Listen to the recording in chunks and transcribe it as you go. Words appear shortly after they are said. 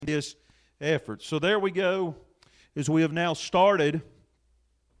this effort. So there we go, as we have now started,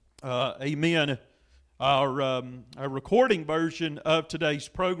 amen, our recording version of today's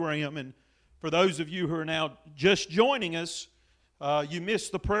program. And for those of you who are now just joining us, you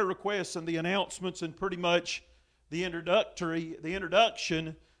missed the prayer requests and the announcements and pretty much the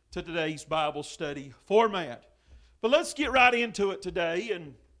introduction to today's Bible study format. But let's get right into it today.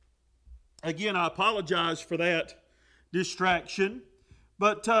 And again, I apologize for that distraction.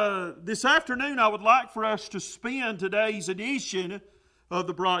 But this afternoon, I would like for us to spend today's edition of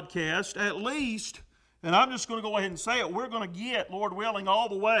the broadcast at least, and I'm just going to go ahead and say it, we're going to get, Lord willing, all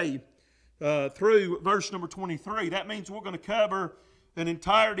the way through verse number 23. That means we're going to cover an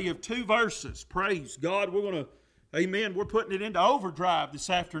entirety of 2 verses. Praise God. We're going to, amen, we're putting it into overdrive this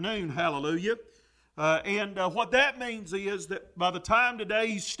afternoon. Hallelujah. And what that means is that by the time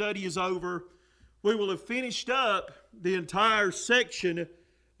today's study is over, we will have finished up the entire section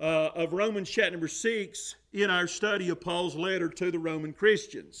of Romans chapter number 6 in our study of Paul's letter to the Roman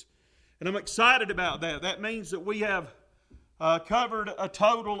Christians. And I'm excited about that. That means that we have covered a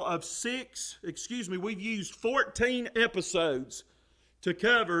total of we've used 14 episodes to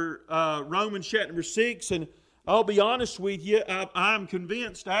cover Romans chapter number 6. And I'll be honest with you, I'm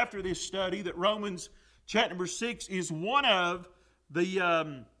convinced after this study that Romans chapter number 6 is one of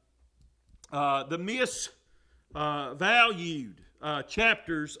the misvalued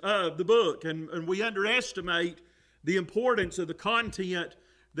chapters of the book. And we underestimate the importance of the content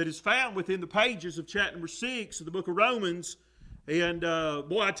that is found within the pages of chapter number 6 of the book of Romans. And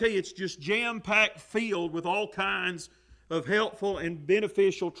boy, I tell you, it's just jam-packed filled with all kinds of helpful and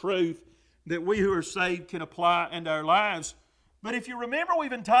beneficial truth that we who are saved can apply into our lives. But if you remember,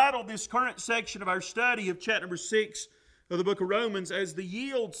 we've entitled this current section of our study of chapter number 6 of the book of Romans as the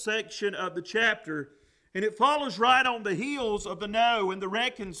yield section of the chapter. And it follows right on the heels of the know and the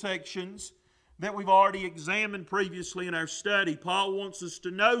reckon sections that we've already examined previously in our study. Paul wants us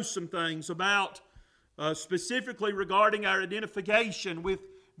to know some things about, specifically regarding our identification with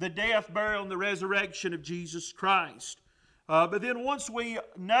the death, burial, and the resurrection of Jesus Christ. But then once we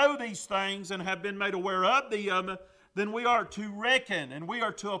know these things and have been made aware of them, then we are to reckon and we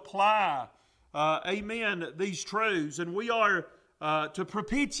are to apply these truths, and we are to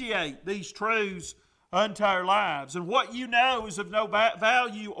propitiate these truths unto our lives. And what you know is of no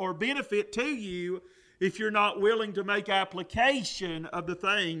value or benefit to you if you're not willing to make application of the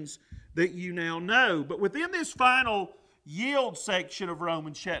things that you now know. But within this final yield section of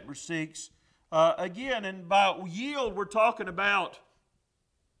Romans chapter 6, again, and by yield we're talking about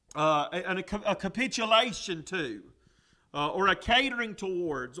a capitulation to, or a catering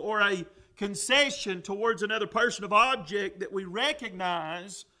towards, or a concession towards another person of object that we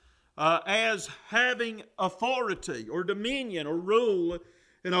recognize as having authority or dominion or rule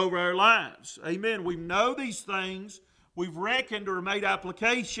over our lives. Amen. We know these things. We've reckoned or made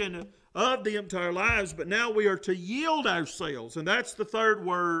application of them to our lives, but now we are to yield ourselves. And that's the third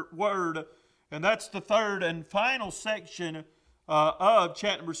word, and that's the third and final section of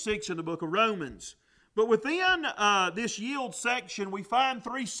chapter number 6 in the book of Romans. But within this yield section, we find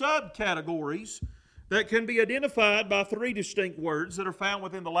 3 subcategories that can be identified by 3 distinct words that are found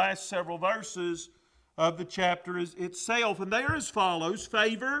within the last several verses of the chapter itself. And they are as follows: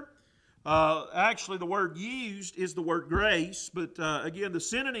 favor. Actually, the word used is the word grace, but again, the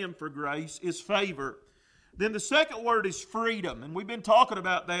synonym for grace is favor. Then the second word is freedom, and we've been talking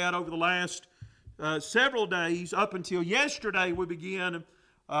about that over the last several days. Up until yesterday, we began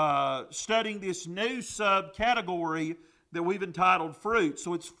studying this new subcategory that we've entitled fruit.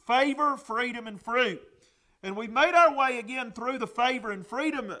 So it's favor, freedom, and fruit. And we've made our way again through the favor and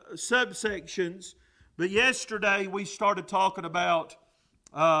freedom subsections, but yesterday we started talking about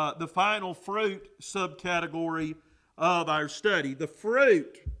the final fruit subcategory of our study, the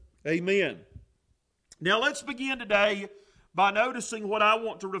fruit. Amen. Now let's begin today by noticing what I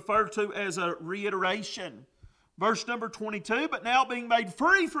want to refer to as a reiteration. Verse number 22, but now being made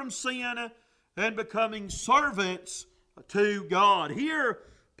free from sin and becoming servants to God. Here,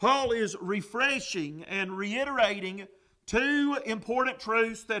 Paul is refreshing and reiterating 2 important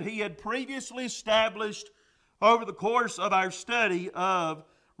truths that he had previously established over the course of our study of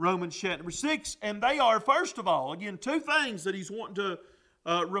Romans chapter 6. And they are, first of all, again, 2 things that he's wanting to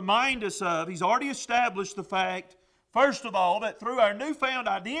remind us of. He's already established the fact, first of all, that through our newfound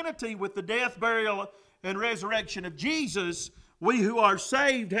identity with the death, burial, and resurrection of Jesus, we who are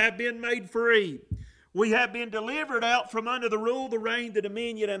saved have been made free. We have been delivered out from under the rule, the reign, the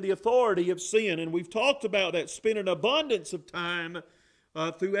dominion, and the authority of sin. And we've talked about that, spent an abundance of time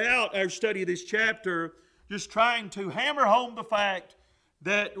throughout our study of this chapter, just trying to hammer home the fact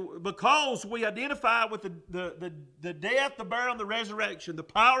that because we identify with the death, the burial, and the resurrection, the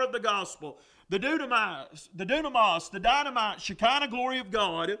power of the gospel, the dunamis, the dynamite, Shekinah glory of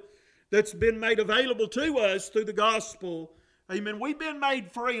God that's been made available to us through the gospel, amen, we've been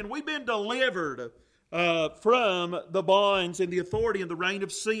made free and we've been delivered from the bonds and the authority and the reign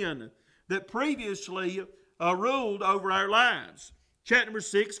of sin that previously ruled over our lives. Chapter number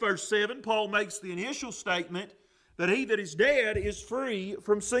 6, verse 7, Paul makes the initial statement that he that is dead is free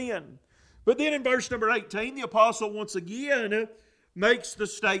from sin. But then in verse number 18, the apostle once again makes the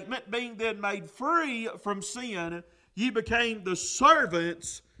statement, being then made free from sin, ye became the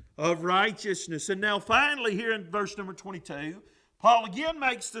servants of righteousness. And now finally here in verse number 22, Paul again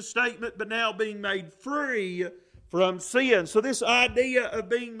makes the statement, but now being made free from sin. So this idea of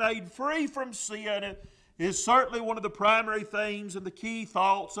being made free from sin is certainly one of the primary themes and the key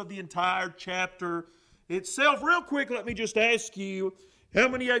thoughts of the entire chapter itself. Real quick, let me just ask you, how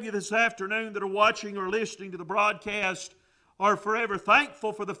many of you this afternoon that are watching or listening to the broadcast are forever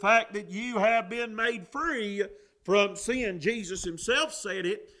thankful for the fact that you have been made free from sin? Jesus himself said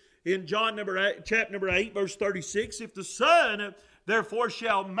it in chapter number 8, verse 36, if the Son therefore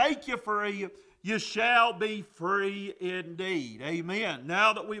shall make you free, you shall be free indeed. Amen.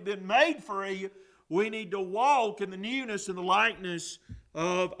 Now that we've been made free, we need to walk in the newness and the likeness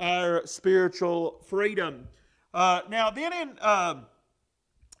of our spiritual freedom. Now then in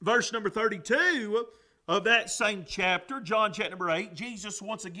verse number 32 of that same chapter, John chapter number 8, Jesus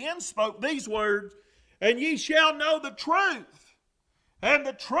once again spoke these words, and ye shall know the truth, and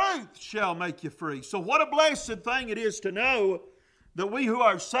the truth shall make you free. So what a blessed thing it is to know that we who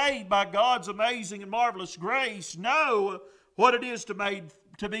are saved by God's amazing and marvelous grace know what it is to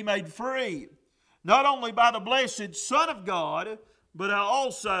be made free. Not only by the blessed Son of God, but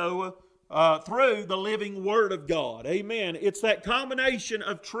also through the living Word of God. Amen. It's that combination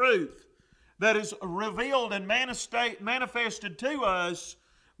of truth that is revealed and manifested to us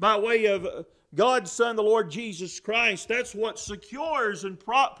by way of God's Son, the Lord Jesus Christ. That's what secures and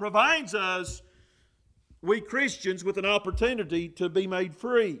provides us, we Christians, with an opportunity to be made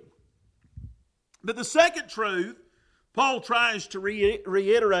free. But the second truth Paul tries to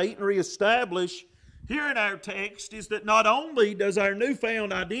reiterate and reestablish here in our text is that not only does our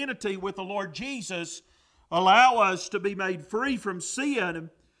newfound identity with the Lord Jesus allow us to be made free from sin,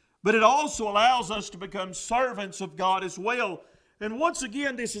 but it also allows us to become servants of God as well. And once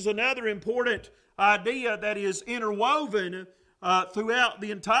again, this is another important idea that is interwoven throughout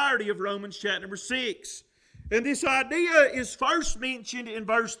the entirety of Romans chapter number 6. And this idea is first mentioned in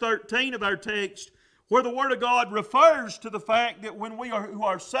verse 13 of our text, where the Word of God refers to the fact that when who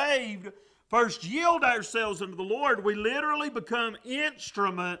are saved first yield ourselves unto the Lord, we literally become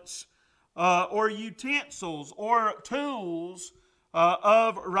instruments or utensils or tools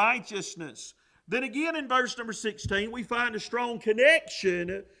of righteousness. Then again in verse number 16, we find a strong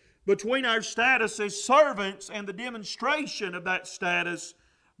connection between our status as servants and the demonstration of that status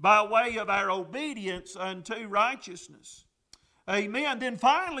by way of our obedience unto righteousness. Amen. Then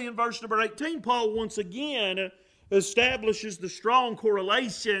finally in verse number 18, Paul once again establishes the strong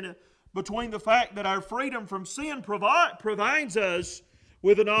correlation between the fact that our freedom from sin provides us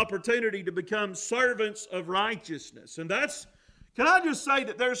with an opportunity to become servants of righteousness. And that's, can I just say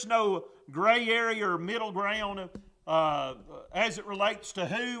that there's no gray area or middle ground as it relates to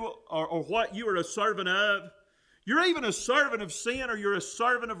who or what you are a servant of. You're even a servant of sin or you're a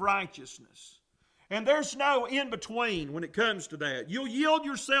servant of righteousness. And there's no in-between when it comes to that. You'll yield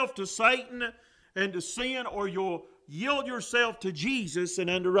yourself to Satan and to sin, or you'll yield yourself to Jesus and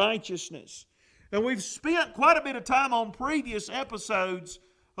unto righteousness. And we've spent quite a bit of time on previous episodes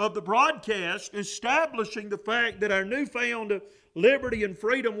of the broadcast establishing the fact that our newfound liberty and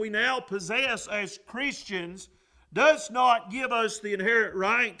freedom we now possess as Christians does not give us the inherent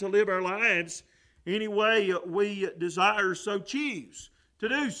right to live our lives any way we desire, so choose to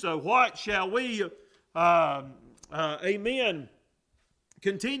do so. What shall we, amen,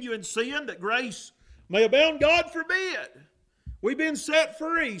 continue in sin that grace may abound? God forbid. We've been set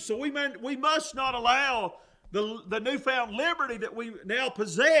free, so we must not allow the newfound liberty that we now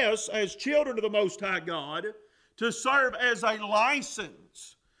possess as children of the Most High God to serve as a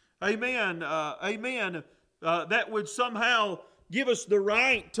license. Amen. Amen. That would somehow give us the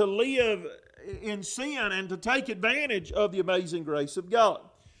right to live in sin and to take advantage of the amazing grace of God.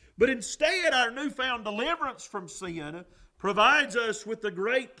 But instead, our newfound deliverance from sin provides us with the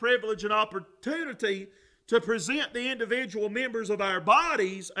great privilege and opportunity to present the individual members of our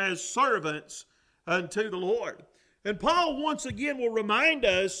bodies as servants unto the Lord. And Paul once again will remind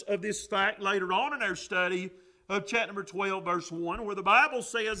us of this fact later on in our study of chapter number 12, verse 1, where the Bible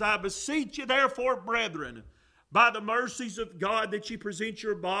says, I beseech you therefore, brethren, by the mercies of God, that ye present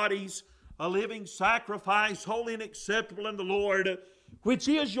your bodies a living sacrifice, holy and acceptable unto the Lord, which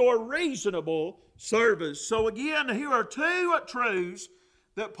is your reasonable service. So again, here are two truths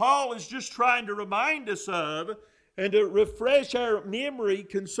that Paul is just trying to remind us of and to refresh our memory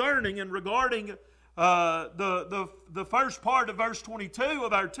concerning and regarding the first part of verse 22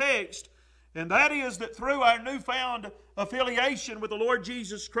 of our text, and that is that through our newfound affiliation with the Lord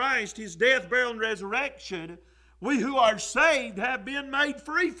Jesus Christ, His death, burial, and resurrection, we who are saved have been made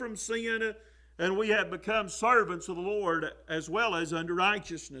free from sin, and we have become servants of the Lord as well as unto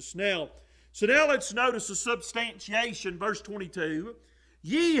righteousness. Now let's notice the substantiation, verse 22.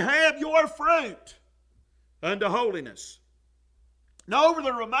 Ye have your fruit unto holiness. Now over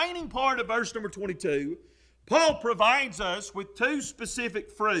the remaining part of verse number 22, Paul provides us with two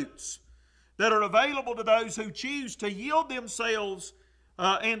specific fruits that are available to those who choose to yield themselves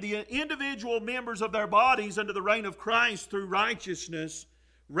and the individual members of their bodies unto the reign of Christ through righteousness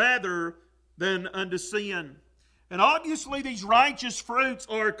rather than unto sin. And obviously these righteous fruits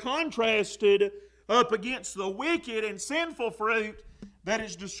are contrasted up against the wicked and sinful fruit that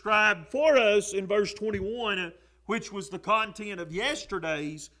is described for us in verse 21, which was the content of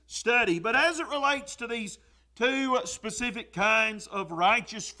yesterday's study. But as it relates to these two specific kinds of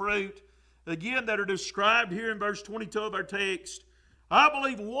righteous fruit, again, that are described here in verse 22 of our text, I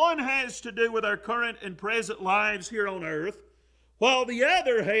believe one has to do with our current and present lives here on earth, while the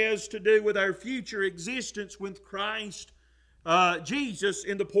other has to do with our future existence with Christ Jesus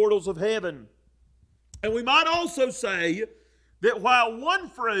in the portals of heaven. And we might also say that while one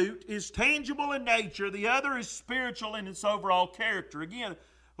fruit is tangible in nature, the other is spiritual in its overall character. Again,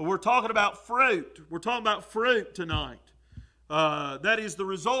 we're talking about fruit. We're talking about fruit tonight. That is the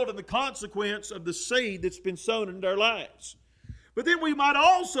result and the consequence of the seed that's been sown into our lives. But then we might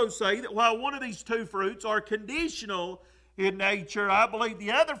also say that while one of these two fruits are conditional in nature, I believe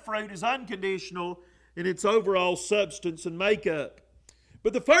the other fruit is unconditional in its overall substance and makeup.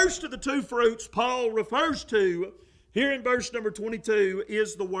 But the first of the two fruits Paul refers to here in verse number 22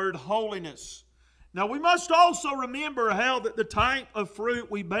 is the word holiness. Now we must also remember how that the type of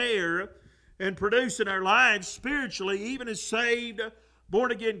fruit we bear and produce in our lives spiritually, even as saved,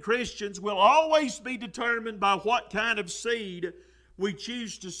 born-again Christians, will always be determined by what kind of seed we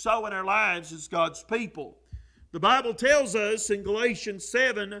choose to sow in our lives as God's people. The Bible tells us in Galatians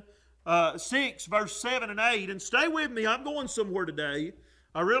 6, verse 7 and 8, and stay with me, I'm going somewhere today.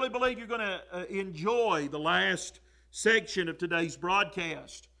 I really believe you're going to enjoy the last section of today's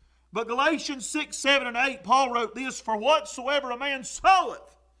broadcast. But Galatians 6, 7, and 8, Paul wrote this, For whatsoever a man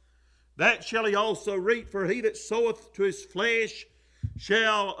soweth, that shall he also reap. For he that soweth to his flesh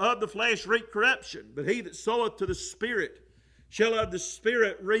shall of the flesh reap corruption. But he that soweth to the Spirit shall of the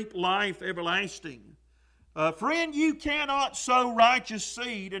Spirit reap life everlasting. Friend, you cannot sow righteous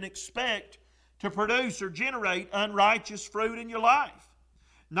seed and expect to produce or generate unrighteous fruit in your life.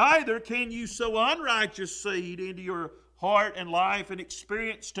 Neither can you sow unrighteous seed into your heart and life and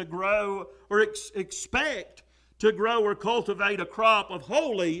experience to grow or expect to grow or cultivate a crop of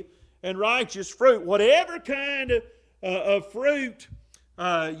holy and righteous fruit. Whatever kind of fruit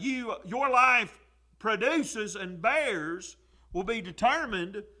your life produces and bears will be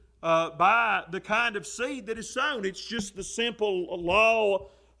determined by the kind of seed that is sown. It's just the simple law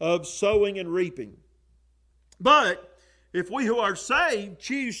of sowing and reaping. But if we who are saved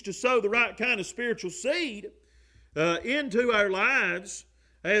choose to sow the right kind of spiritual seed into our lives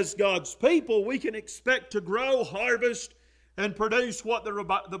as God's people, we can expect to grow, harvest, and produce what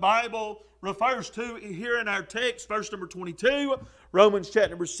the Bible refers to here in our text, verse number 22, Romans chapter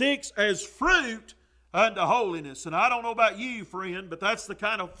number 6, as fruit unto holiness. And I don't know about you, friend, but that's the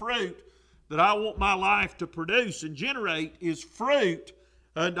kind of fruit that I want my life to produce and generate, is fruit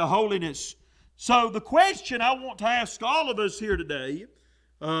unto holiness. So the question I want to ask all of us here today,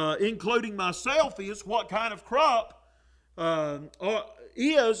 including myself, is what kind of crop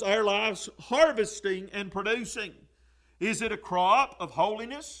is our lives harvesting and producing? Is it a crop of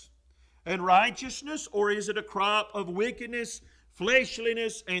holiness and righteousness, or is it a crop of wickedness,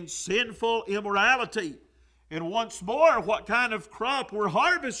 fleshliness, and sinful immorality? And once more, what kind of crop we're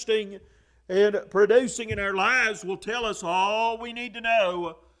harvesting and producing in our lives will tell us all we need to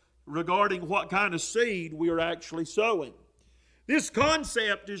know regarding what kind of seed we are actually sowing. This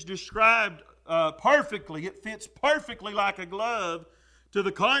concept is described perfectly. It fits perfectly like a glove to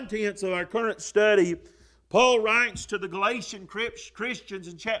the contents of our current study. Paul writes to the Galatian Christians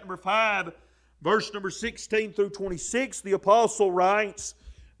in chapter number 5, verse number 16 through 26. The apostle writes,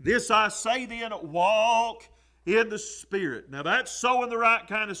 This I say then, walk in the Spirit. Now that's sowing the right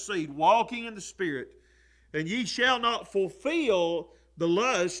kind of seed, walking in the Spirit. And ye shall not fulfill the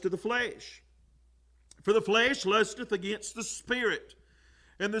lust of the flesh. For the flesh lusteth against the Spirit,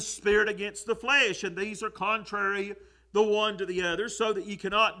 and the Spirit against the flesh. And these are contrary the one to the other, so that ye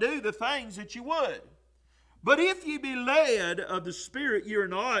cannot do the things that ye would. But if ye be led of the Spirit, ye are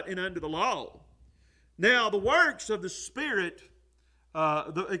not in under the law. Now the works of the Spirit,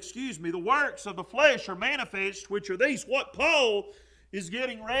 the works of the flesh are manifest, which are these. What Paul is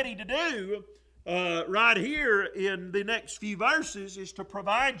getting ready to do right here in the next few verses is to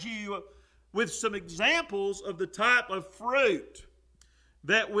provide you with some examples of the type of fruit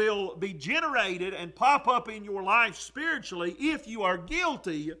that will be generated and pop up in your life spiritually if you are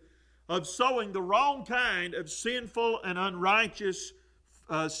guilty of sowing the wrong kind of sinful and unrighteous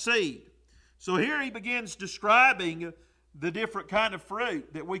seed. So here he begins describing the different kind of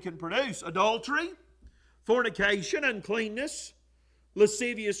fruit that we can produce. Adultery, fornication, uncleanness,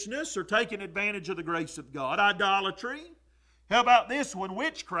 lasciviousness, or taking advantage of the grace of God. Idolatry. How about this one?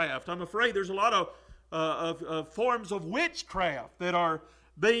 Witchcraft. I'm afraid there's a lot of forms of witchcraft that are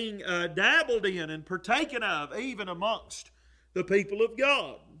being dabbled in and partaken of, even amongst the people of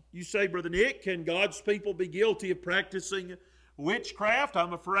God. You say, Brother Nick, can God's people be guilty of practicing witchcraft?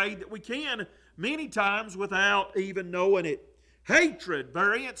 I'm afraid that we can many times without even knowing it. Hatred,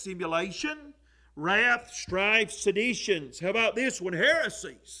 variance, emulation, wrath, strife, seditions. How about this one?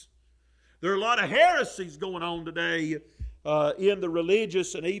 Heresies. There are a lot of heresies going on today in the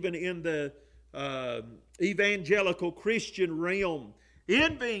religious and even in the evangelical Christian realm.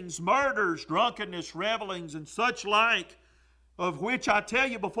 Envyings, murders, drunkenness, revelings, and such like, of which I tell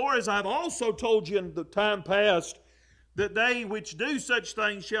you before, as I've also told you in the time past, that they which do such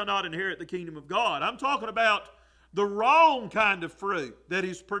things shall not inherit the kingdom of God. I'm talking about the wrong kind of fruit that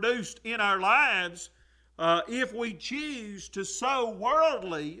is produced in our lives if we choose to sow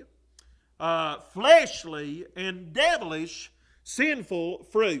worldly, fleshly, and devilish sinful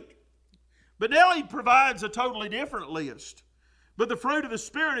fruit. But now he provides a totally different list. But the fruit of the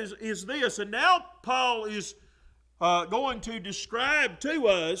Spirit is this. And now Paul is going to describe to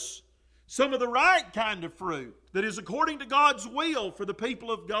us some of the right kind of fruit that is according to God's will for the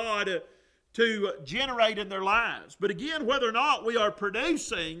people of God to generate in their lives. But again, whether or not we are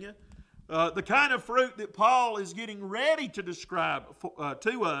producing the kind of fruit that Paul is getting ready to describe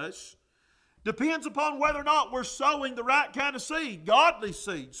to us depends upon whether or not we're sowing the right kind of seed, godly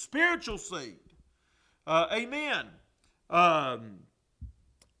seed, spiritual seed. Amen.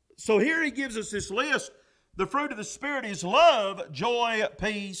 So here he gives us this list. The fruit of the Spirit is love, joy,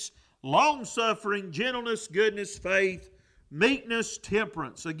 peace, long-suffering, gentleness, goodness, faith, meekness,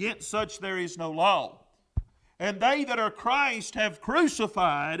 temperance. Against such there is no law. And they that are Christ have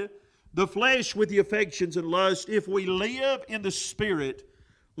crucified the flesh with the affections and lust. If we live in the Spirit,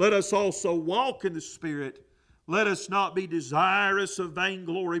 let us also walk in the Spirit. Let us not be desirous of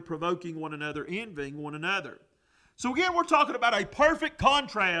vainglory, provoking one another, envying one another. So again, we're talking about a perfect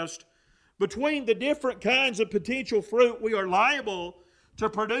contrast between the different kinds of potential fruit we are liable to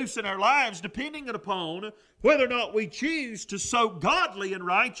produce in our lives, depending upon whether or not we choose to sow godly and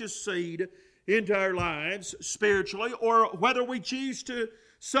righteous seed into our lives spiritually, or whether we choose to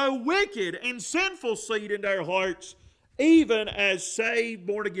sow wicked and sinful seed into our hearts, even as saved,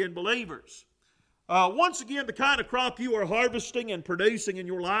 born-again believers. Once again, the kind of crop you are harvesting and producing in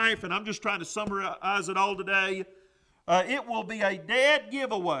your life, and I'm just trying to summarize it all today, it will be a dead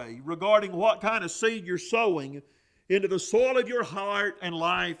giveaway regarding what kind of seed you're sowing into the soil of your heart and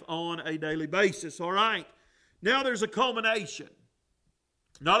life on a daily basis. All right. Now there's a culmination.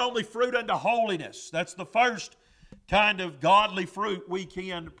 Not only fruit unto holiness. That's the first kind of godly fruit we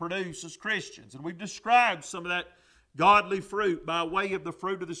can produce as Christians. And we've described some of that godly fruit by way of the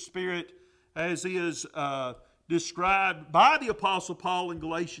fruit of the Spirit as is described by the Apostle Paul in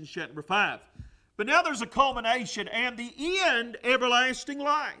Galatians chapter 5. But now there's a culmination and the end, everlasting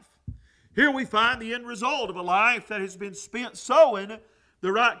life. Here we find the end result of a life that has been spent sowing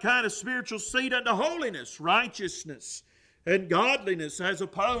the right kind of spiritual seed unto holiness, righteousness, and godliness, as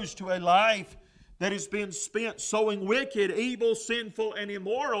opposed to a life that has been spent sowing wicked, evil, sinful, and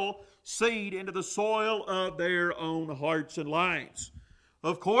immoral seed into the soil of their own hearts and lives.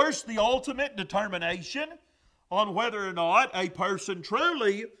 Of course, the ultimate determination on whether or not a person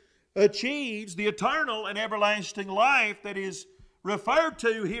truly achieves the eternal and everlasting life that is referred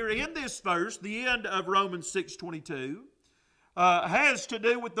to here in this verse, the end of Romans 6:22, has to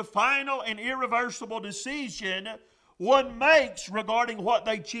do with the final and irreversible decision one makes regarding what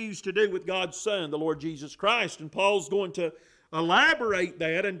they choose to do with God's Son, the Lord Jesus Christ. And Paul's going to elaborate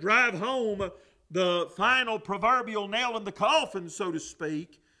that and drive home the final proverbial nail in the coffin, so to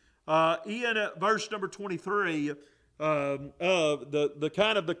speak, in verse number 23 of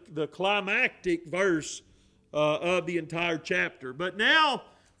the climactic verse of the entire chapter. But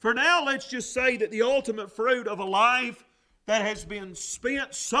for now, let's just say that the ultimate fruit of a life that has been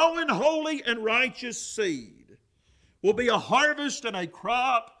spent sowing holy and righteous seed will be a harvest and a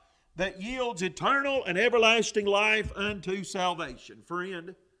crop that yields eternal and everlasting life unto salvation.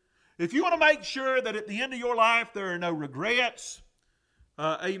 Friend, if you want to make sure that at the end of your life there are no regrets,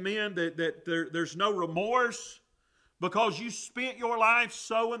 amen, that there's no remorse because you spent your life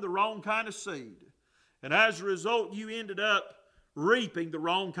sowing the wrong kind of seed, and as a result you ended up reaping the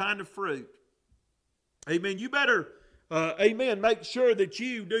wrong kind of fruit, amen, you better make sure that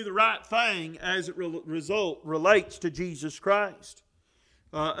you do the right thing as it relates to Jesus Christ.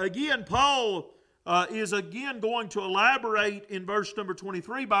 Again, Paul is again going to elaborate in verse number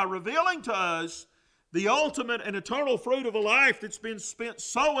 23 by revealing to us the ultimate and eternal fruit of a life that's been spent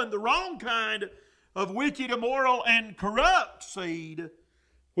sowing the wrong kind of wicked, immoral, and corrupt seed,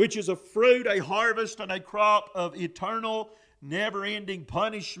 which is a fruit, a harvest, and a crop of eternal, never-ending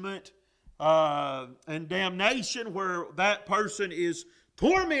punishment and damnation, where that person is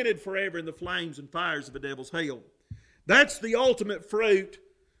tormented forever in the flames and fires of the devil's hell. That's the ultimate fruit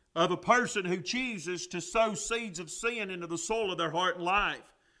of a person who chooses to sow seeds of sin into the soil of their heart and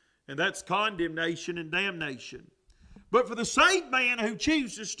life. And that's condemnation and damnation. But for the saved man who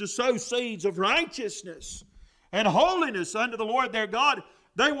chooses to sow seeds of righteousness and holiness unto the Lord their God,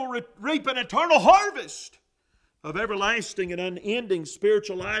 they will reap an eternal harvest of everlasting and unending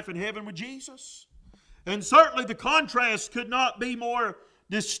spiritual life in heaven with Jesus. And certainly the contrast could not be more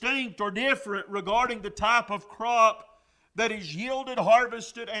distinct or different regarding the type of crop that is yielded,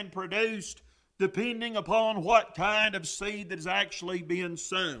 harvested, and produced depending upon what kind of seed that is actually being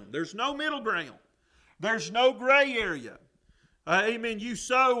sown. There's no middle ground. There's no gray area. Amen. You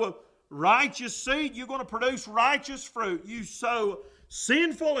sow righteous seed, you're going to produce righteous fruit. You sow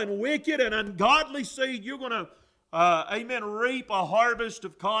sinful and wicked and ungodly seed, you're going to reap a harvest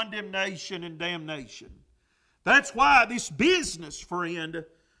of condemnation and damnation. That's why this business, friend,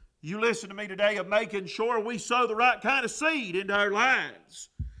 you listen to me today, of making sure we sow the right kind of seed into our lives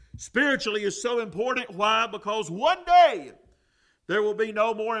spiritually is so important. Why? Because one day there will be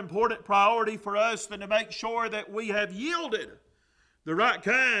no more important priority for us than to make sure that we have yielded the right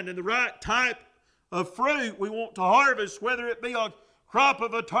kind and the right type of fruit we want to harvest, whether it be a crop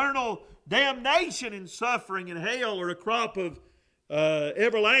of eternal damnation and suffering in hell, or a crop of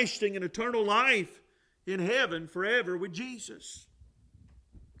everlasting and eternal life in heaven forever with Jesus.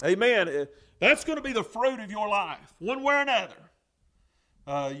 Amen. That's going to be the fruit of your life, one way or another.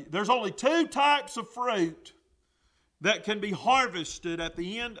 There's only two types of fruit that can be harvested at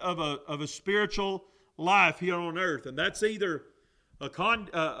the end of a spiritual life here on earth, and that's either a crop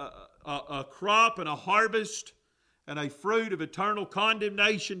and a harvest and a fruit of eternal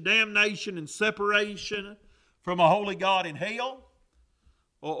condemnation, damnation, and separation from a holy God in hell,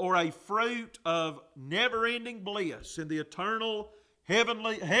 or a fruit of never-ending bliss in the eternal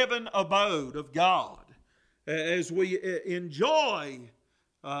heaven abode of God, as we enjoy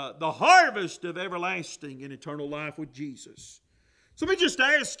the harvest of everlasting and eternal life with Jesus. So let me just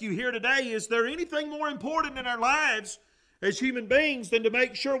ask you here today, is there anything more important in our lives as human beings than to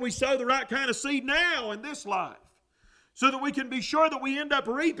make sure we sow the right kind of seed now in this life, so that we can be sure that we end up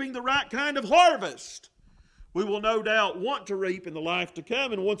reaping the right kind of harvest we will no doubt want to reap in the life to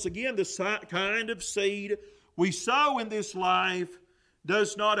come? And once again, this kind of seed we sow in this life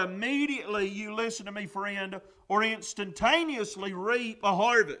does not immediately, you listen to me friend, or instantaneously reap a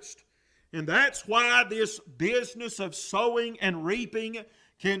harvest. And that's why this business of sowing and reaping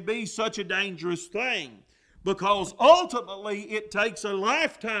can be such a dangerous thing. Because ultimately it takes a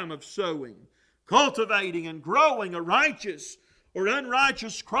lifetime of sowing, cultivating and growing a righteous or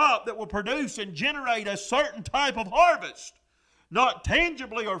unrighteous crop that will produce and generate a certain type of harvest. Not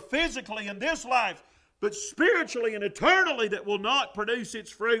tangibly or physically in this life, but spiritually and eternally, that will not produce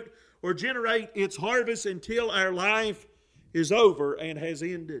its fruit or generate its harvest until our life is over and has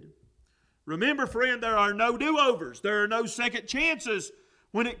ended. Remember, friend, there are no do-overs. There are no second chances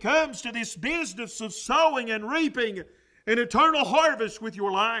when it comes to this business of sowing and reaping an eternal harvest with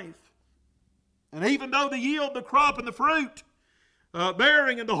your life. And even though the yield, the crop, and the fruit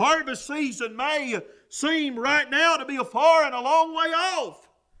bearing in the harvest season may seem right now to be afar and a long way off,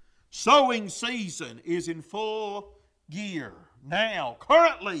 sowing season is in full gear now,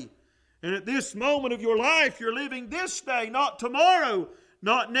 currently, and at this moment of your life. You're living this day, not tomorrow,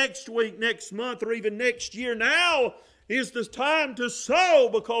 not next week, next month, or even next year. Now is the time to sow,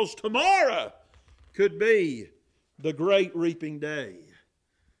 because tomorrow could be the great reaping day.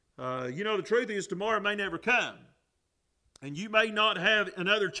 The truth is tomorrow may never come. And you may not have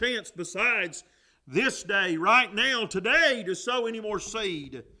another chance besides this day, right now, today, to sow any more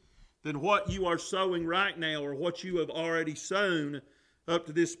seed than what you are sowing right now or what you have already sown up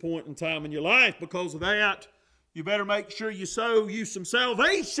to this point in time in your life. Because of that, you better make sure you sow you some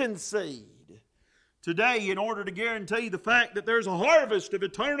salvation seed today in order to guarantee the fact that there's a harvest of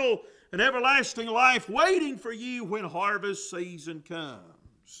eternal and everlasting life waiting for you when harvest season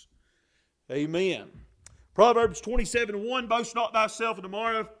comes. Amen. Proverbs 27:1, boast not thyself of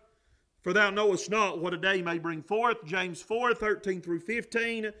tomorrow, for thou knowest not what a day may bring forth. James 4:13 through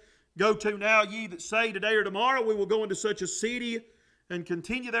 15. Go to now, ye that say, today or tomorrow we will go into such a city and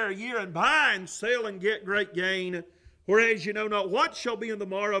continue there a year, and buy and sell and get great gain. Whereas you know not what shall be in the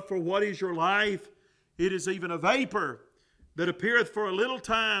morrow, for what is your life? It is even a vapor that appeareth for a little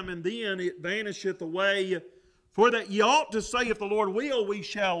time, and then it vanisheth away. For that ye ought to say, if the Lord will, we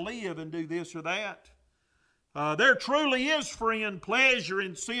shall live and do this or that. There truly is, friend, pleasure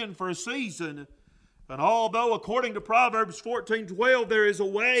in sin for a season. And although, according to Proverbs 14:12, there is a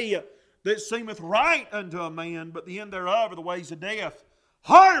way that seemeth right unto a man, but the end thereof are the ways of death.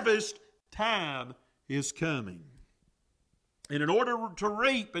 Harvest time is coming. And in order to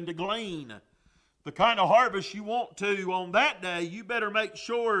reap and to glean the kind of harvest you want to on that day, you better make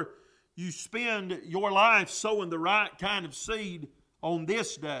sure you spend your life sowing the right kind of seed on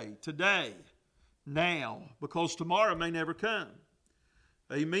this day, today, now, because tomorrow may never come.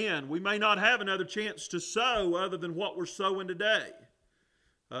 Amen. We may not have another chance to sow other than what we're sowing today.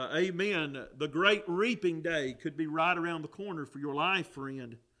 Amen. The great reaping day could be right around the corner for your life,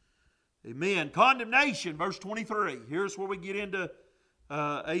 friend. Amen. Condemnation, verse 23. Here's where we get into,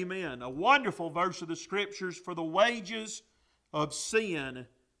 amen, a wonderful verse of the Scriptures. For the wages of sin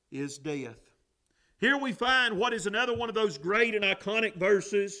is death. Here we find what is another one of those great and iconic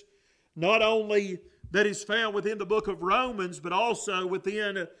verses, not only that is found within the book of Romans, but also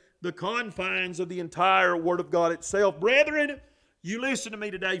within the confines of the entire Word of God itself. Brethren, you listen to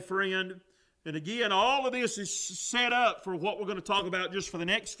me today, friend. And again, all of this is set up for what we're going to talk about just for the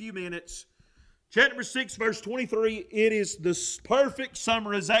next few minutes. Chapter 6, verse 23, it is the perfect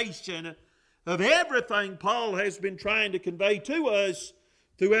summarization of everything Paul has been trying to convey to us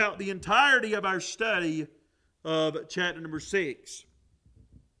throughout the entirety of our study of chapter number 6.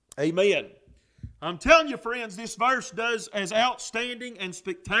 Amen. I'm telling you, friends, this verse does as outstanding and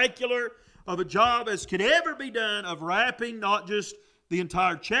spectacular of a job as could ever be done of wrapping not just the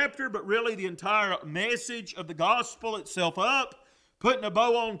entire chapter, but really the entire message of the gospel itself up, putting a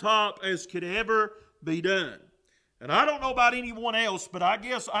bow on top as could ever be done. And I don't know about anyone else, but I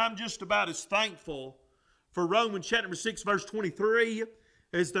guess I'm just about as thankful for Romans chapter number 6, verse 23,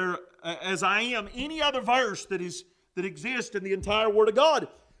 as I am any other verse that exists in the entire Word of God.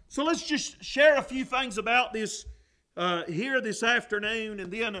 So let's just share a few things about this here this afternoon, and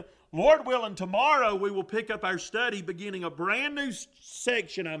then, Lord willing, tomorrow we will pick up our study beginning a brand new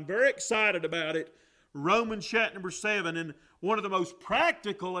section. I'm very excited about it. Romans chapter number 7, and one of the most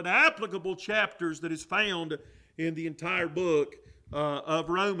practical and applicable chapters that is found in the entire book of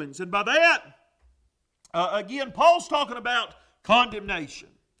Romans. And by that, again, Paul's talking about condemnation.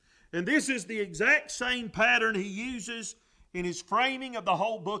 And this is the exact same pattern he uses in his framing of the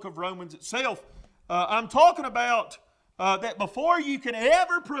whole book of Romans itself. I'm talking about that before you can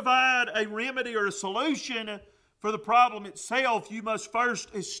ever provide a remedy or a solution for the problem itself, you must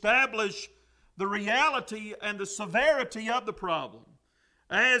first establish the reality and the severity of the problem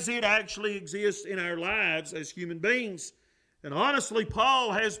as it actually exists in our lives as human beings. And honestly,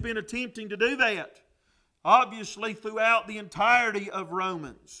 Paul has been attempting to do that, obviously, throughout the entirety of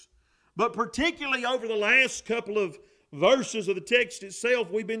Romans. But particularly over the last couple of verses of the text itself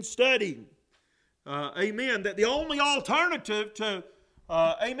we've been studying. Amen. That the only alternative to,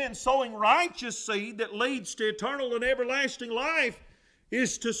 sowing righteous seed that leads to eternal and everlasting life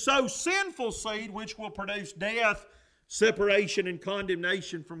is to sow sinful seed, which will produce death, separation, and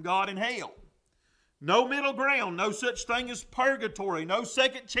condemnation from God and hell. No middle ground, no such thing as purgatory, no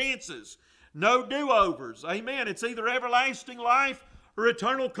second chances, no do-overs. Amen. It's either everlasting life or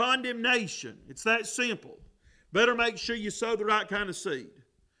eternal condemnation. It's that simple. Better make sure you sow the right kind of seed.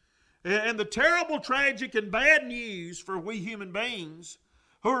 And the terrible, tragic, and bad news for we human beings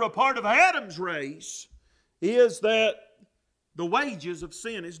who are a part of Adam's race is that the wages of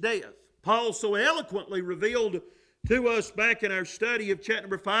sin is death. Paul so eloquently revealed to us back in our study of chapter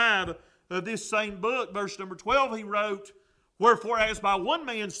number 5 of this same book, verse number 12, he wrote, wherefore as by one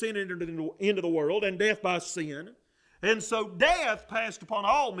man sin entered into the world, and death by sin, and so death passed upon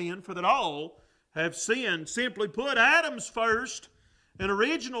all men, for that all have sinned. Simply put, Adam's first and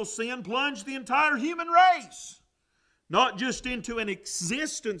original sin plunged the entire human race, not just into an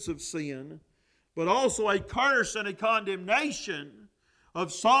existence of sin, but also a curse and a condemnation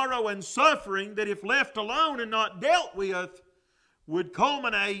of sorrow and suffering that, if left alone and not dealt with, would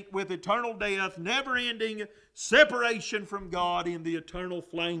culminate with eternal death, never-ending separation from God in the eternal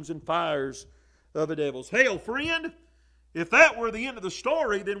flames and fires of the devil's hell. Friend, if that were the end of the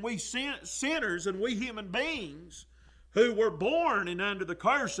story, then we sinners and we human beings who were born and under the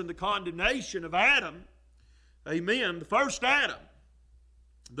curse and the condemnation of Adam, amen, the first Adam,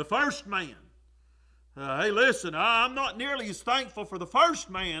 the first man. Hey, listen, I'm not nearly as thankful for the first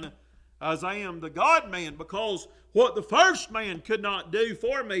man as I am the God-man, because what the first man could not do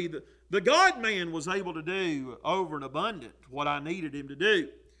for me, the God-man was able to do over and abundant what I needed him to do.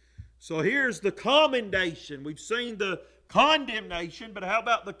 So here's the commendation. We've seen the condemnation, but how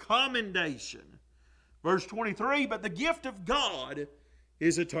about the commendation? Verse 23, but the gift of God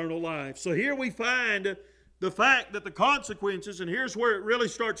is eternal life. So here we find the fact that the consequences, and here's where it really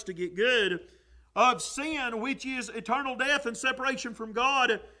starts to get good, of sin, which is eternal death and separation from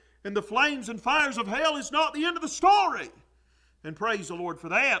God and the flames and fires of hell, is not the end of the story. And praise the Lord for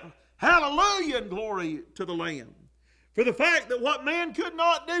that. Hallelujah and glory to the Lamb. For the fact that what man could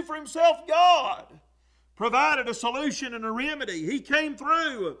not do for himself, God provided a solution and a remedy. He came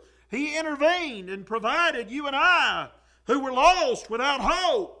through. He intervened and provided you and I, who were lost without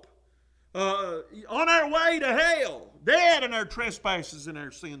hope, on our way to hell, dead in our trespasses and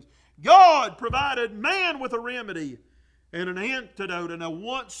our sins. God provided man with a remedy and an antidote and a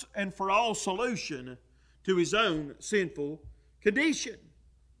once and for all solution to his own sinful condition.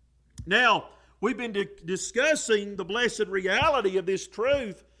 Now, we've been discussing the blessed reality of this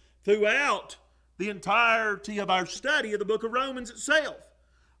truth throughout the entirety of our study of the book of Romans itself.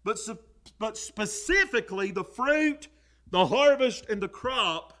 But specifically the fruit, the harvest, and the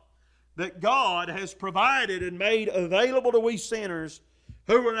crop that God has provided and made available to we sinners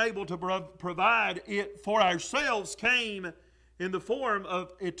who were able to provide it for ourselves came in the form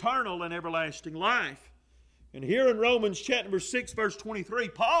of eternal and everlasting life. And here in Romans chapter 6, verse 23,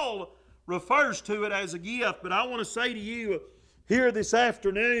 Paul refers to it as a gift. But I want to say to you here this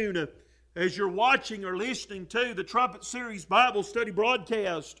afternoon, as you're watching or listening to the Trumpet Series Bible Study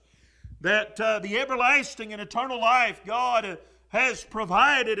broadcast, that the everlasting and eternal life God has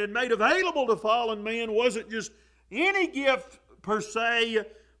provided and made available to fallen man wasn't just any gift per se,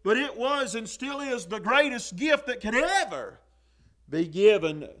 but it was and still is the greatest gift that could ever be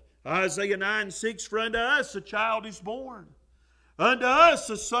given. Isaiah 9:6, for unto us a child is born, unto us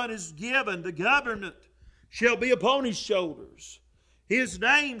a son is given, the government shall be upon his shoulders. His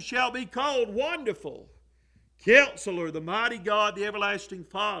name shall be called Wonderful, Counselor, the Mighty God, the Everlasting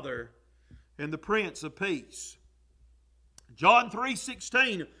Father, and the Prince of Peace. John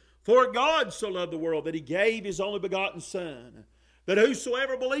 3:16, for God so loved the world that he gave his only begotten Son, that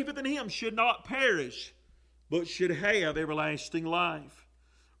whosoever believeth in him should not perish, but should have everlasting life.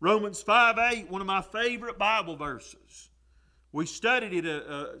 Romans 5:8, one of my favorite Bible verses. We studied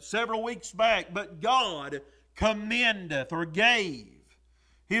it several weeks back. But God commendeth, or gave,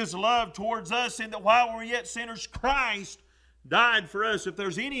 his love towards us, in that while we were yet sinners, Christ died for us. If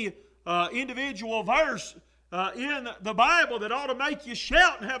there's any individual verse in the Bible that ought to make you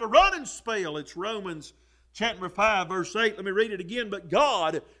shout and have a running spell, it's Romans chapter 5, verse 8. Let me read it again. But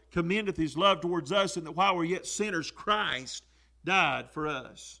God commendeth his love towards us, in that while we were yet sinners, Christ died for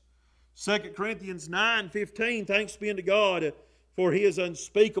us. 2 Corinthians 9:15, thanks be unto God for his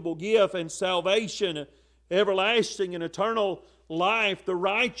unspeakable gift and salvation, everlasting and eternal life, the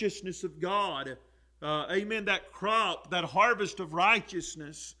righteousness of God. Amen. That crop, that harvest of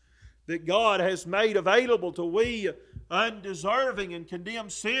righteousness that God has made available to we undeserving and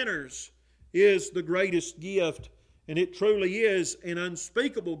condemned sinners is the greatest gift, and it truly is an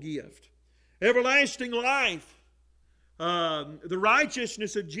unspeakable gift. Everlasting life, the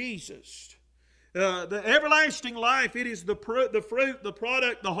righteousness of Jesus. The everlasting life, it is the fruit, the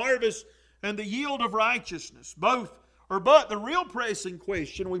product, the harvest, and the yield of righteousness. But the real pressing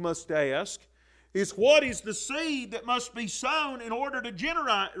question we must ask is, what is the seed that must be sown in order to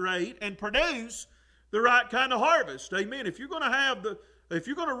generate and produce the right kind of harvest? Amen. If you're going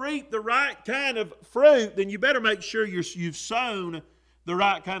to reap the right kind of fruit, then you better make sure you've sown the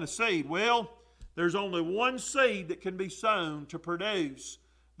right kind of seed. Well, there's only one seed that can be sown to produce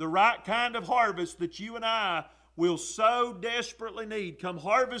the right kind of harvest that you and I will so desperately need come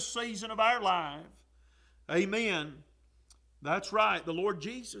harvest season of our life. Amen. That's right, the Lord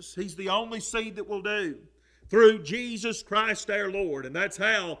Jesus. He's the only seed that will do. Through Jesus Christ our Lord. And that's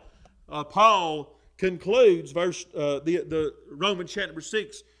how Paul concludes the Romans chapter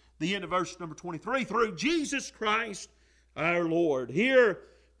 6, the end of verse number 23, through Jesus Christ our Lord. Here,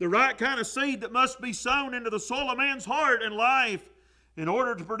 the right kind of seed that must be sown into the soul of man's heart and life in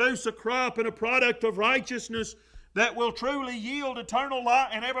order to produce a crop and a product of righteousness that will truly yield eternal life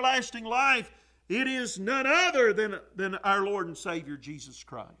and everlasting life, it is none other than our Lord and Savior Jesus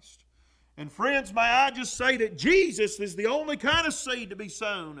Christ. And friends, may I just say that Jesus is the only kind of seed to be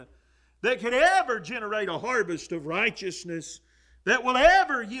sown that could ever generate a harvest of righteousness that will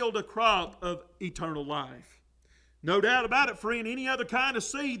ever yield a crop of eternal life. No doubt about it, friend, any other kind of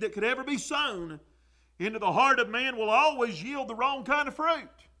seed that could ever be sown into the heart of man will always yield the wrong kind of fruit,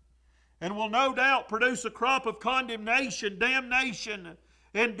 and will no doubt produce a crop of condemnation, damnation,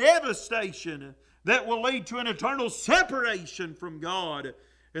 and devastation that will lead to an eternal separation from God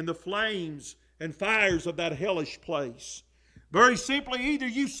in the flames and fires of that hellish place. Very simply, either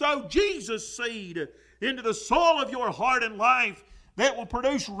you sow Jesus' seed into the soil of your heart and life that will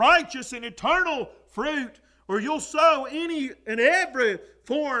produce righteous and eternal fruit, or you'll sow any and every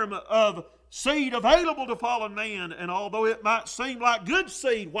form of seed available to fallen man. And although it might seem like good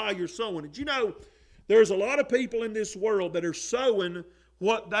seed while you're sowing it, you know, there's a lot of people in this world that are sowing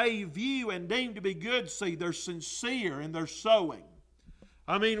what they view and deem to be good seed. They're sincere in their sowing.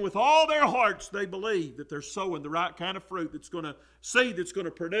 I mean, with all their hearts, they believe that they're sowing the right kind of fruit that's going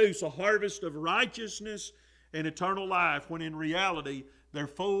to produce a harvest of righteousness and eternal life, when in reality, they're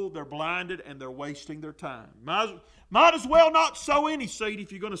fooled, they're blinded, and they're wasting their time. Might as well not sow any seed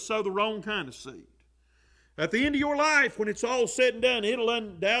if you're going to sow the wrong kind of seed. At the end of your life, when it's all said and done, it'll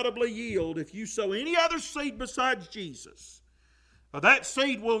undoubtedly yield, if you sow any other seed besides Jesus, that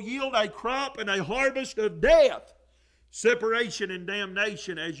seed will yield a crop and a harvest of death, separation, and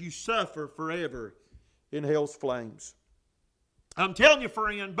damnation as you suffer forever in hell's flames. I'm telling you,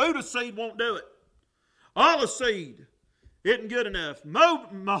 friend, Buddha seed won't do it. Allah seed isn't good enough.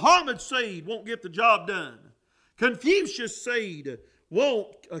 Muhammad seed won't get the job done. Confucius seed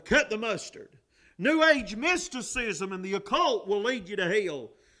won't cut the mustard. New Age mysticism and the occult will lead you to hell.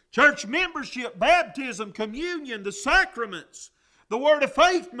 Church membership, baptism, communion, the sacraments, the Word of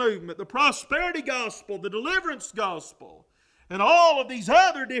Faith movement, the prosperity gospel, the deliverance gospel, and all of these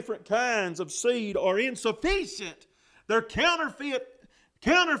other different kinds of seed are insufficient. They're counterfeit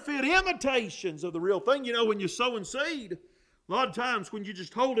imitations of the real thing. You know, when you're sowing seed, a lot of times when you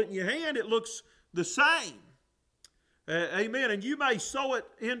just hold it in your hand, it looks the same. Amen. And you may sow it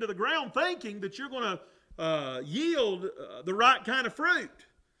into the ground thinking that you're going to yield the right kind of fruit.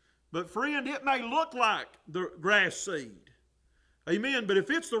 But friend, it may look like the grass seed. Amen. But if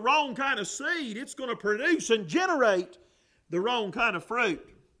it's the wrong kind of seed, it's going to produce and generate the wrong kind of fruit.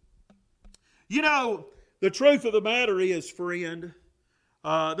 You know, the truth of the matter is, friend,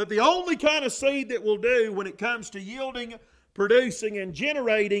 that the only kind of seed that will do when it comes to yielding, producing, and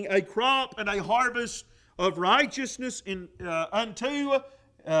generating a crop and a harvest of righteousness unto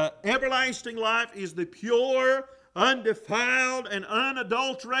everlasting life is the pure, undefiled, and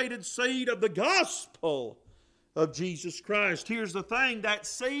unadulterated seed of the gospel of Jesus Christ. Here's the thing, that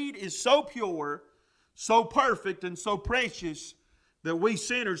seed is so pure, so perfect, and so precious that we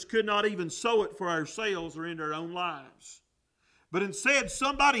sinners could not even sow it for ourselves or into our own lives. But instead,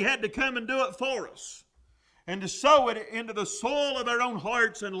 somebody had to come and do it for us, and to sow it into the soil of our own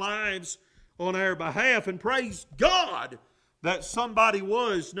hearts and lives on our behalf. And praise God that somebody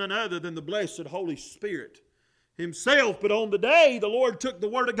was none other than the blessed Holy Spirit Himself. But on the day, the Lord took the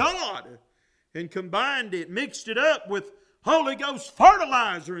Word of God and combined it, mixed it up with Holy Ghost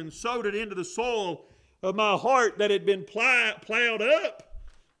fertilizer, and sowed it into the soil of my heart that had been plowed up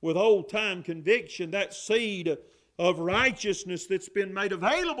with old-time conviction, that seed of righteousness that's been made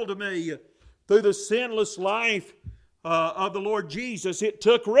available to me through the sinless life of the Lord Jesus. It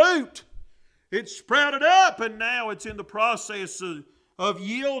took root. It sprouted up, and now it's in the process of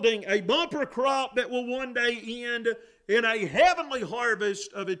yielding a bumper crop that will one day end in a heavenly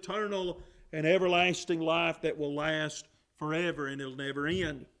harvest of eternal and everlasting life that will last forever and it'll never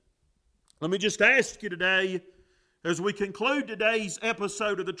end. Let me just ask you today, as we conclude today's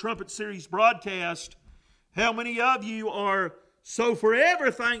episode of the Trumpet Series broadcast, how many of you are so forever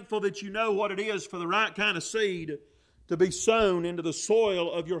thankful that you know what it is for the right kind of seed to be sown into the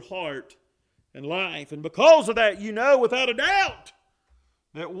soil of your heart and life? And because of that, you know without a doubt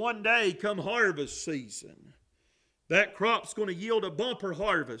that one day come harvest season, that crop's going to yield a bumper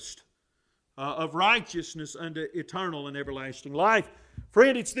harvest of righteousness unto eternal and everlasting life.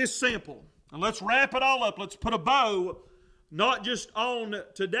 Friend, it's this simple. And let's wrap it all up. Let's put a bow not just on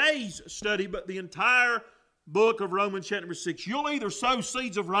today's study, but the entire book of Romans chapter number 6. You'll either sow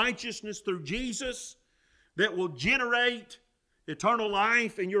seeds of righteousness through Jesus that will generate eternal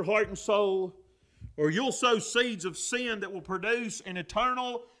life in your heart and soul, or you'll sow seeds of sin that will produce an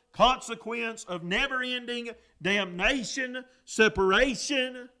eternal consequence of never-ending damnation,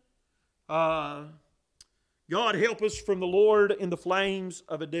 separation. God help us from the Lord in the flames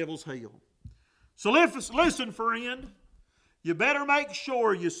of a devil's hell. So listen, friend, you better make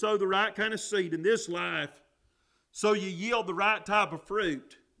sure you sow the right kind of seed in this life so you yield the right type of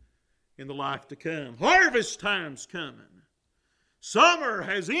fruit in the life to come. Harvest time's coming. Summer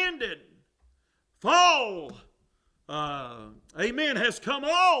has ended. Fall, has come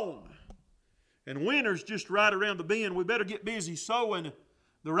on. And winter's just right around the bend. We better get busy sowing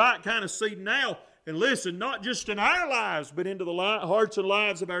the right kind of seed now. And listen, not just in our lives, but into the hearts and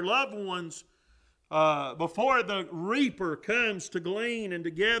lives of our loved ones before the reaper comes to glean and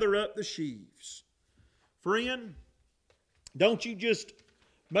to gather up the sheaves. Friend, don't you just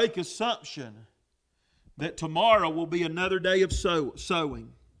make assumption that tomorrow will be another day of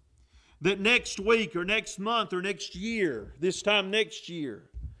sowing. That next week or next month or next year, this time next year,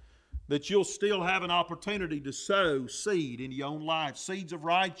 that you'll still have an opportunity to sow seed in your own life. Seeds of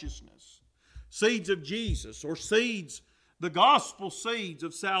righteousness, seeds of Jesus, or seeds, the gospel seeds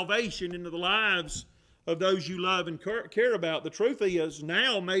of salvation into the lives of those you love and care about. The truth is,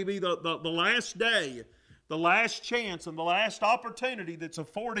 now may be the last day, the last chance and the last opportunity that's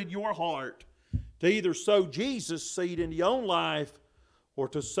afforded your heart to either sow Jesus' seed into your own life or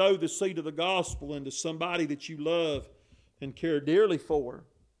to sow the seed of the gospel into somebody that you love and care dearly for.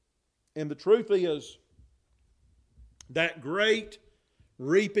 And the truth is, that great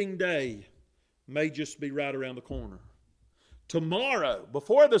reaping day may just be right around the corner. Tomorrow,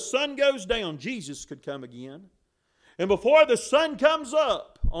 before the sun goes down, Jesus could come again. And before the sun comes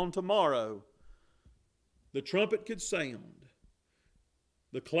up on tomorrow, the trumpet could sound.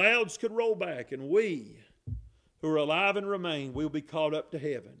 The clouds could roll back, and we who are alive and remain will be caught up to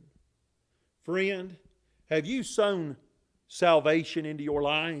heaven. Friend, have you sown salvation into your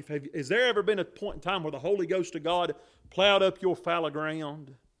life? Has there ever been a point in time where the Holy Ghost of God plowed up your fallow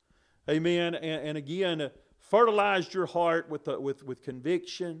ground? Amen. And again, fertilized your heart with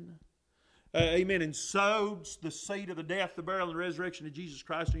conviction. Amen. And sowed the seed of the death, the burial, and the resurrection of Jesus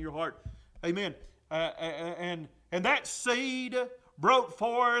Christ in your heart. Amen. And that seed broke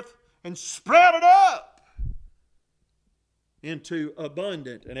forth and sprouted up into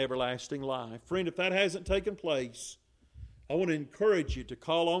abundant and everlasting life. Friend, if that hasn't taken place, I want to encourage you to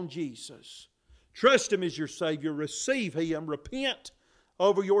call on Jesus. Trust Him as your Savior. Receive Him. Repent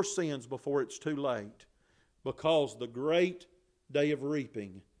over your sins before it's too late, because the great day of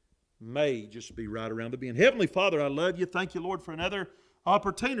reaping may just be right around the bend. Heavenly Father, I love you. Thank you, Lord, for another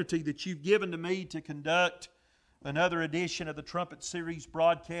opportunity that you've given to me to conduct another edition of the Trumpet Series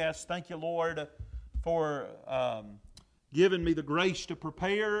broadcast. Thank you, Lord, for giving me the grace to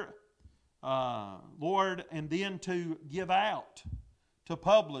prepare, Lord, and then to give out, to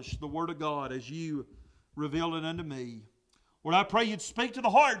publish the Word of God as you revealed it unto me. Lord, I pray you'd speak to the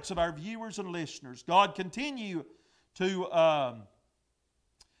hearts of our viewers and listeners. God, continue to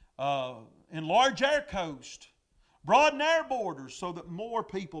enlarge our coast, broaden our borders so that more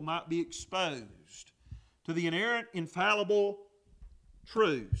people might be exposed to the inerrant, infallible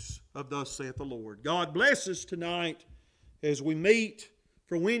truths of thus saith the Lord. God, bless us tonight as we meet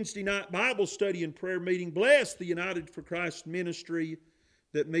for Wednesday night Bible study and prayer meeting. Bless the United for Christ ministry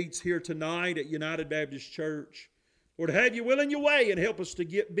that meets here tonight at United Baptist Church. Lord, have you will in your way and help us to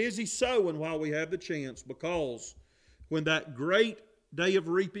get busy sowing while we have the chance, because when that great day of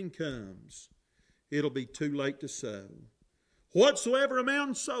reaping comes, it'll be too late to sow. Whatsoever a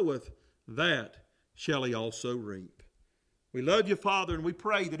man soweth, that shall he also reap. We love you, Father, and we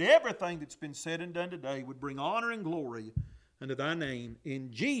pray that everything that's been said and done today would bring honor and glory unto thy name. In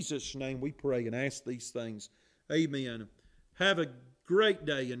Jesus' name we pray and ask these things. Amen. Have a great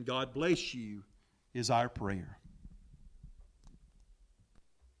day, and God bless you is our prayer.